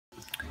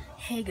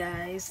Hey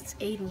guys, it's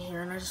Aiden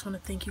here, and I just want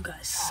to thank you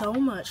guys so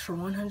much for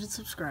 100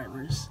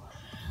 subscribers.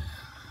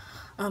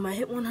 I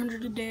hit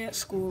 100 today at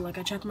school. Like,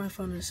 I checked my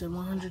phone and it said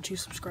 102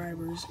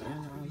 subscribers,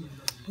 and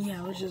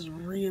yeah, I was just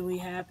really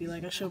happy.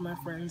 Like, I showed my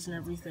friends and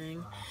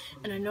everything,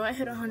 and I know I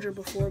hit 100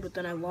 before, but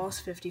then I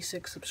lost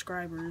 56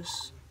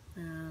 subscribers.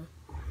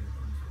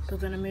 But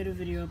then I made a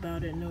video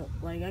about it. No,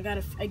 like,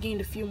 I gained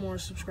a few more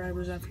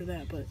subscribers after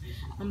that, but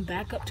I'm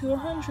back up to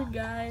 100,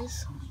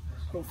 guys.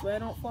 Hopefully I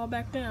don't fall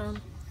back down.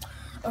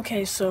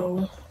 Okay,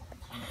 so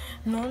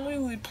normally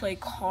we'd play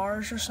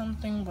Cars or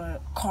something,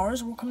 but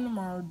Cars will come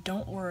tomorrow.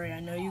 Don't worry,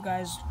 I know you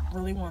guys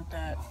really want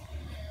that.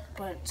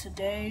 But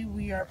today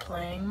we are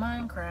playing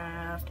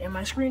Minecraft, and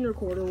my screen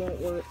recorder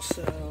won't work,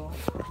 so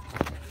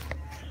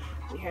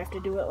we have to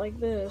do it like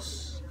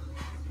this.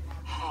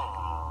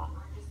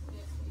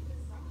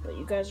 But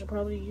you guys are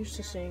probably used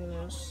to seeing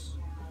this.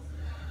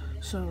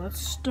 So let's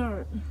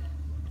start.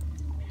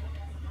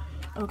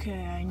 Okay,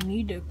 I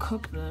need to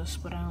cook this,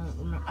 but I don't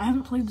remember. I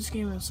haven't played this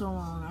game in so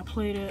long. I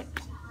played it,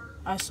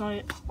 I saw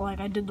it, like,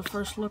 I did the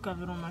first look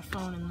of it on my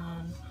phone, and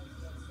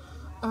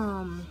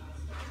then,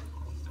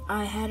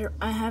 I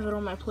have it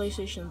on my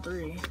PlayStation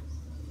 3.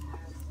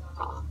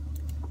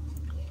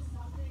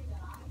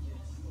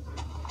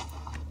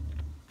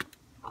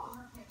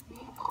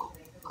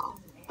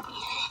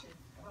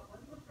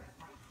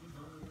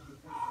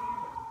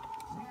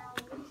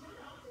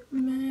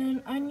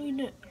 Man, I need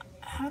to,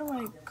 how do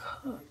I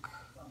cook?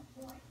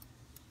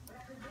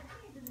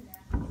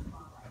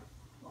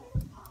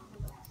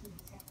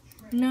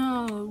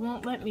 No, it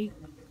won't let me.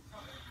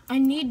 I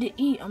need to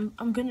eat.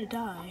 I'm gonna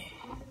die.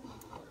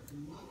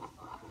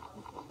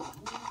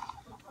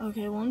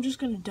 Okay, well, I'm just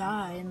gonna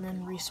die and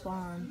then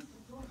respawn.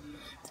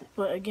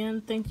 But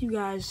again, thank you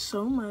guys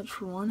so much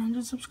for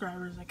 100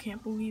 subscribers. I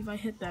can't believe I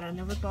hit that. I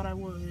never thought I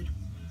would.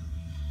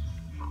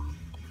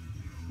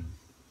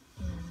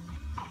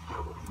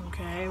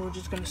 Okay, we're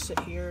just gonna sit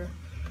here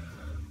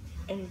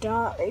and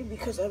die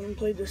because I haven't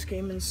played this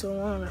game in so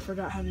long. I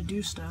forgot how to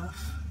do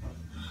stuff.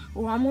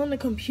 Well, I'm on the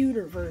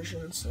computer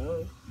version,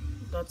 so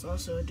that's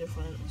also a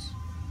difference.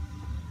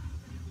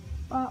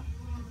 Bop,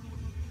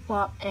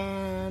 bop,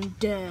 and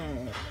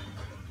dead.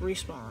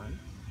 Respawn.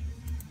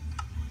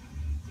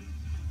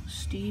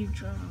 Steve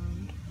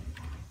drowned.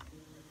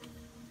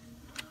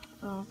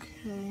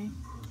 Okay.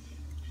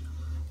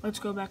 Let's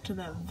go back to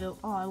that village.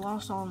 Oh, I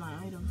lost all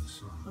my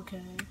items.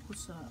 Okay,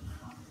 what's that?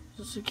 Is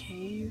this a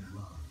cave?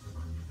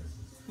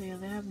 Yeah,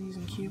 they have these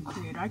in Cube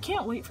Creator. I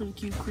can't wait for the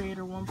Cube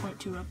Creator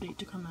 1.2 update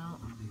to come out.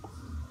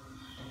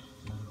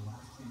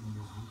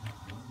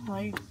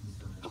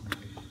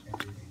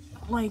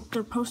 Like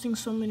they're posting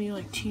so many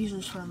like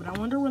teasers from it. I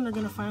wonder when they're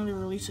gonna finally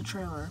release a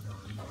trailer.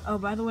 Oh,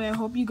 by the way, I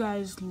hope you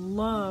guys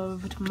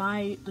loved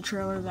the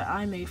trailer that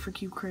I made for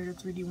Cube Creator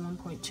 3D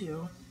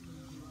 1.2.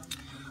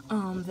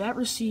 That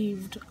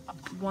received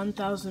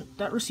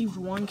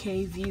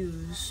 1K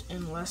views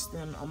in less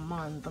than a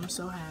month. I'm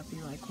so happy.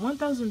 Like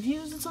 1,000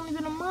 views, it's only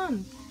been a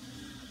month.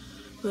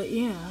 But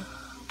yeah.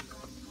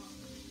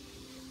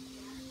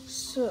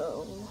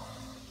 So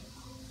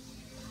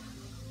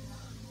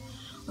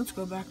let's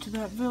go back to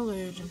that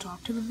village and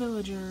talk to the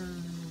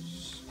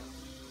villagers.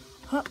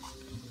 Huh.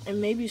 And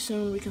maybe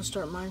soon we can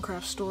start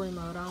Minecraft story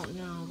mode. I don't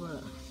know,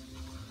 but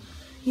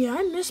yeah,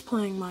 I miss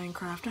playing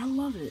Minecraft. I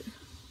love it.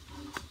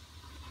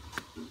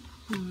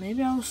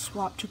 Maybe I'll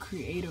swap to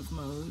creative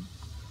mode.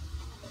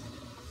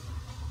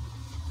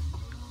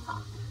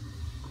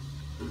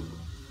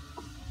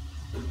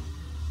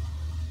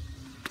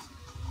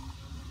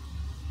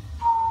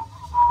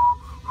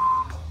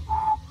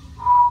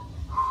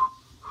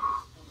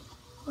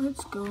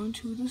 Let's go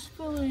into this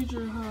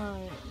villager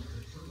hut.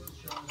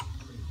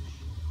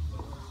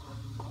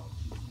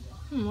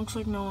 Looks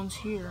like no one's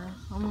here.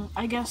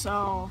 I guess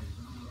I'll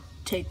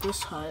take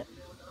this hut.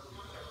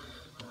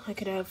 I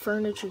could add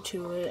furniture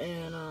to it,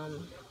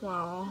 and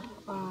wow.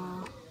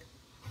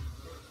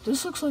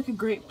 This looks like a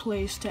great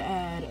place to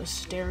add a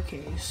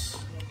staircase.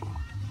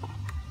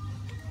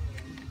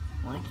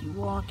 Like, you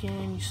walk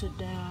in, you sit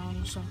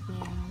down, something.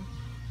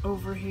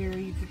 Over here,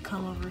 you could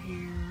come over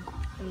here,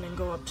 and then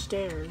go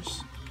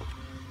upstairs.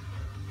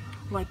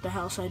 Like the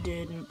house I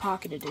did in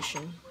Pocket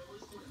Edition.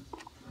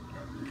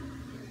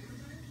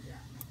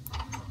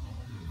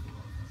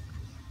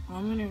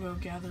 I'm gonna go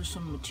gather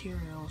some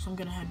materials. I'm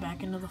gonna head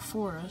back into the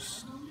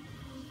forest.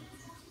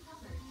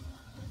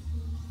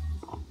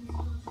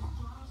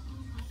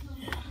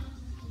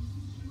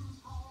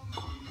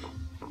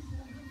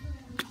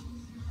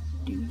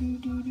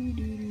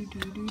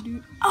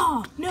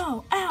 Oh,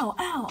 no! Ow!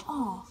 Ow!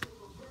 Oh!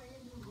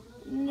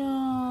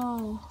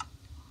 No!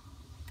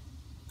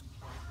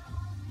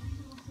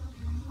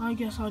 I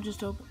guess I'll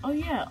just open. Oh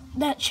yeah,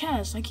 that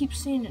chest. I keep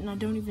seeing it and I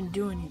don't even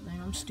do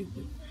anything. I'm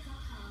stupid.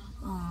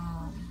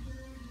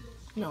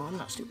 No, I'm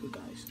not stupid,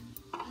 guys.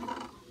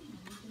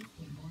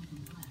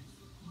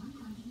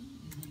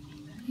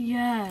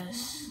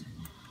 Yes.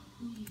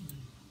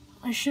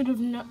 I should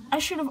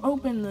have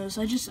opened this.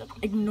 I just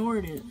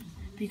ignored it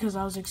because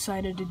I was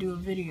excited to do a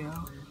video.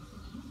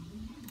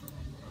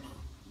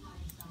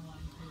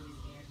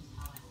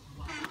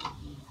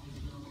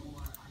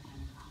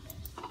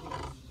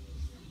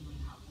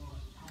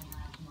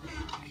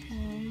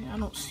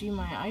 don't see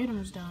my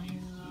items down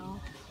here though.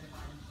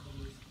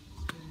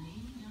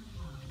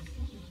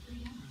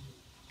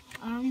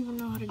 I don't even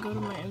know how to go to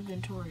my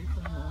inventory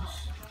from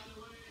this.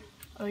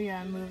 Oh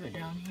yeah, I move it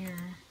down here.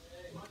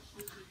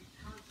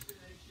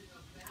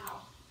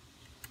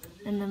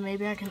 And then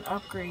maybe I can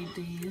upgrade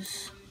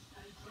these.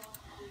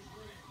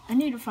 I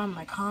need to find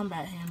my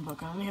combat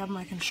handbook. I only have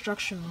my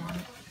construction one,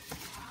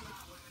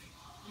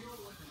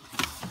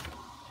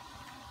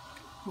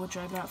 which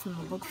I got from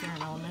the book fair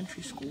in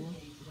elementary school.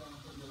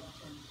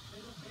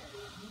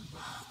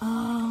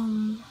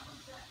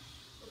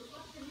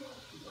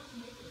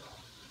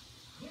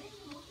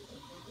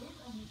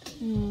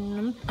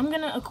 I'm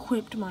gonna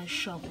equip my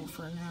shovel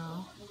for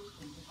now.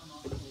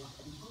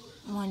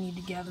 Oh, I need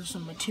to gather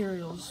some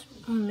materials.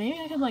 Maybe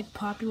I could like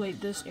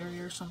populate this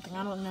area or something.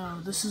 I don't know.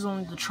 This is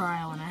only the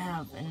trial, and I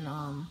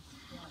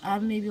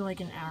have maybe like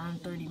an hour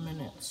and 30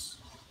 minutes.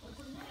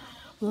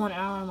 1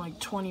 hour and like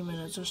 20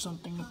 minutes or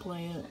something to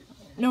play it.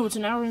 No, it's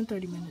an hour and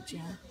 30 minutes,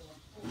 yeah.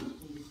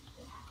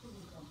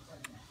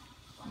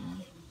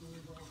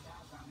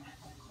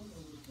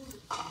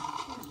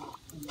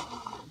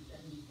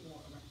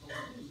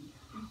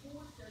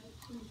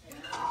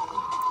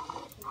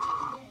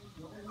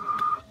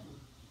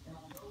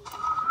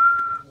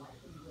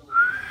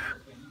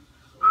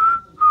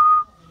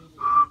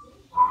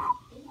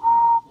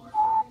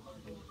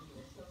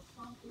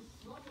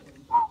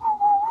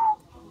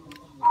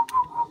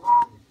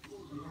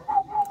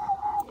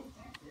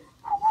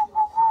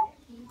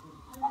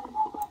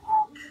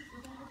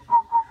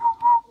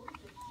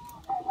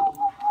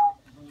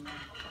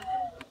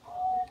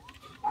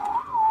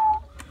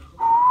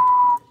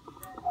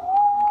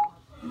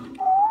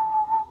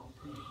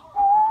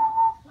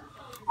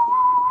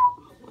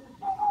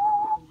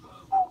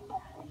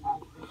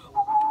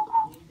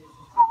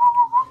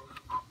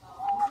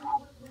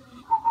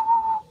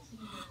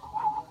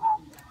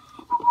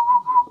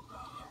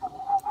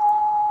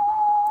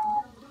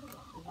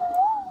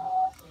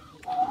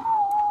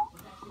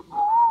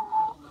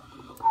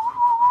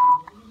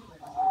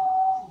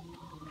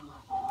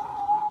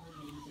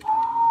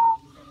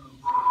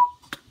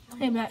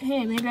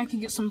 Hey, maybe I could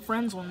get some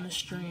friends on this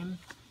stream.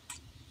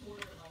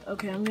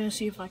 Okay, I'm gonna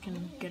see if I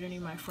can get any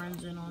of my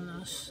friends in on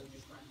this.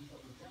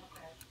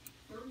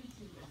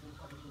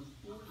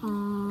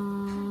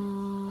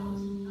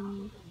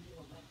 I'm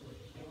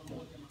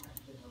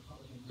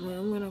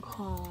gonna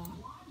call.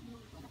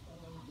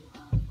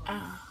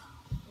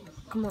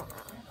 Come on.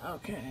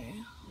 Okay.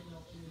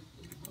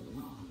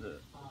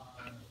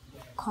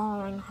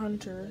 Calling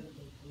Hunter.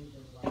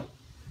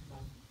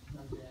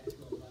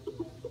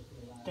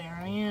 There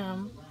I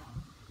am.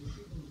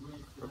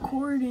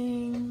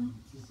 Recording.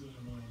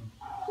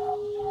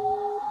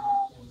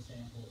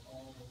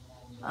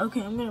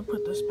 Okay, I'm gonna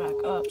put this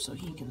back up so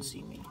he can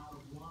see me.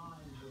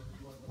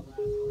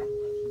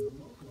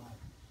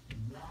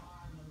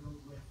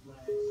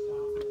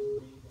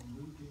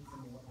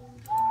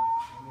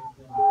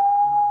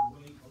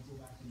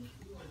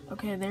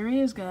 Okay, there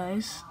he is,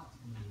 guys.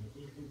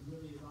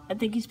 I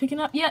think he's picking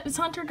up. Yeah, it's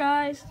Hunter,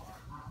 guys.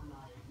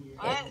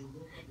 What?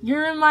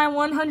 You're in my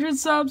 100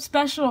 sub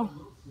special.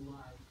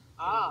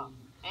 Oh,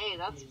 hey,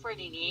 that's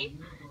pretty neat.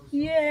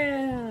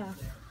 Yeah.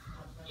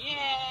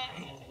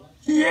 Yay!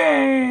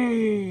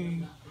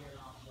 Yay!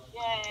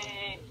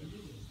 Yay!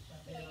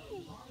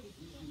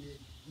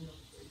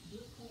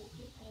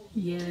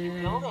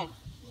 Yeah. Building.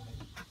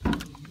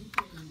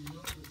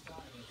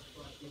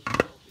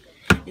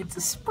 It's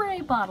a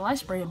spray bottle. I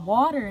sprayed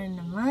water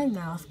into my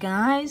mouth,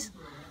 guys.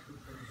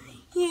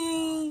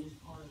 Yay!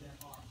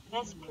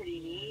 That's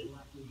pretty neat.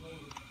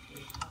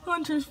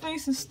 Hunter's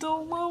face is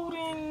still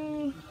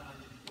loading.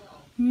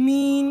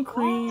 Mean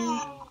Cream.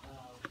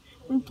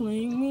 We're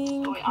playing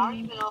Mean Oh, wait, I don't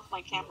even know if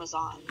my camera's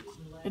on.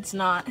 It's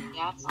not.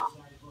 Yeah, it's on.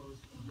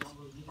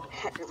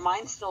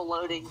 Mine's still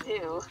loading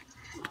too.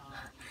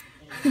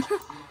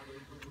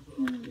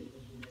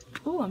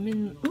 Ooh, I'm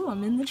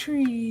in the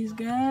trees,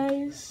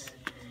 guys.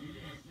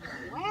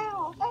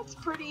 Wow, that's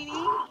pretty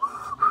neat.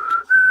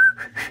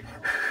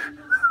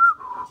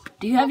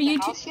 Do you have a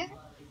YouTube?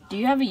 Do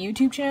you have a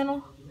YouTube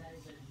channel?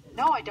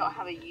 No, I don't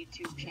have a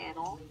YouTube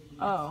channel.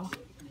 Oh.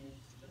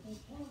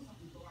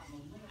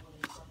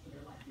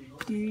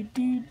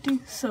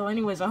 So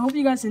anyways, I hope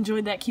you guys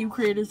enjoyed that Cube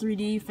Creator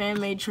 3D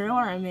fan-made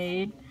trailer I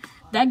made.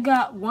 That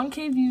got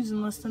 1K views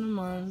in less than a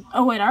month.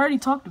 Oh wait, I already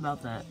talked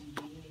about that.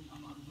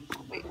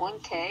 Wait,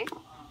 1K?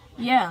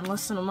 Yeah, in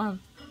less than a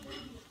month.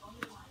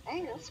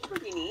 Hey, that's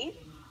pretty neat.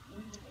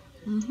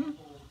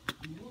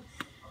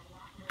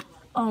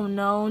 Oh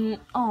no,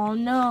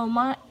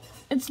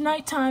 it's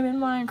nighttime in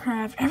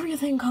Minecraft.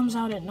 Everything comes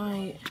out at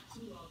night.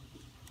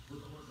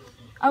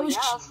 Yeah,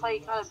 that's why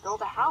you gotta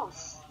build a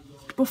house.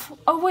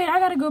 Oh wait, I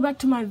gotta go back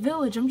to my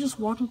village. I'm just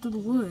walking through the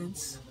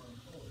woods.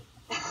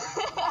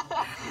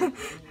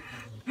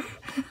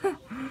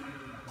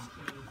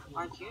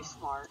 Aren't you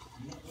smart?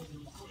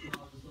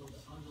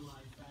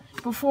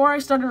 Before I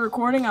started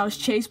recording, I was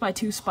chased by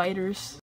 2 spiders.